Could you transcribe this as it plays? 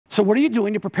So what are you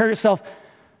doing to prepare yourself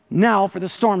now for the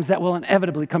storms that will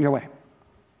inevitably come your way?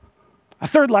 A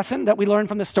third lesson that we learn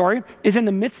from this story is in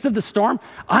the midst of the storm,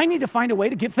 I need to find a way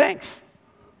to give thanks.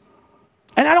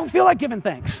 And I don't feel like giving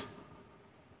thanks.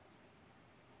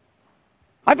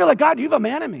 I feel like, God, you have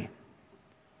abandoned me.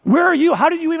 Where are you? How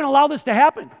did you even allow this to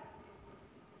happen?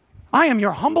 I am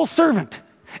your humble servant,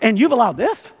 and you've allowed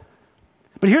this?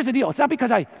 But here's the deal. It's not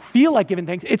because I feel like giving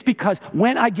thanks. It's because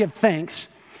when I give thanks,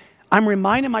 I'm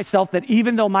reminding myself that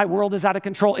even though my world is out of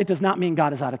control, it does not mean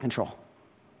God is out of control.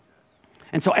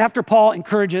 And so after Paul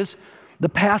encourages the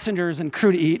passengers and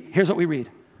crew to eat, here's what we read.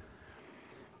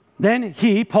 Then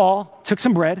he, Paul, took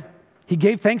some bread, he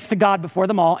gave thanks to God before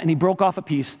them all, and he broke off a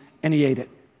piece, and he ate it.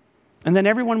 And then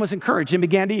everyone was encouraged and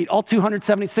began to eat, all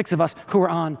 276 of us who were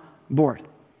on board.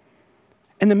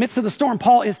 In the midst of the storm,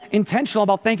 Paul is intentional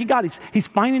about thanking God. He's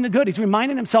finding the good. He's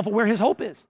reminding himself of where his hope is.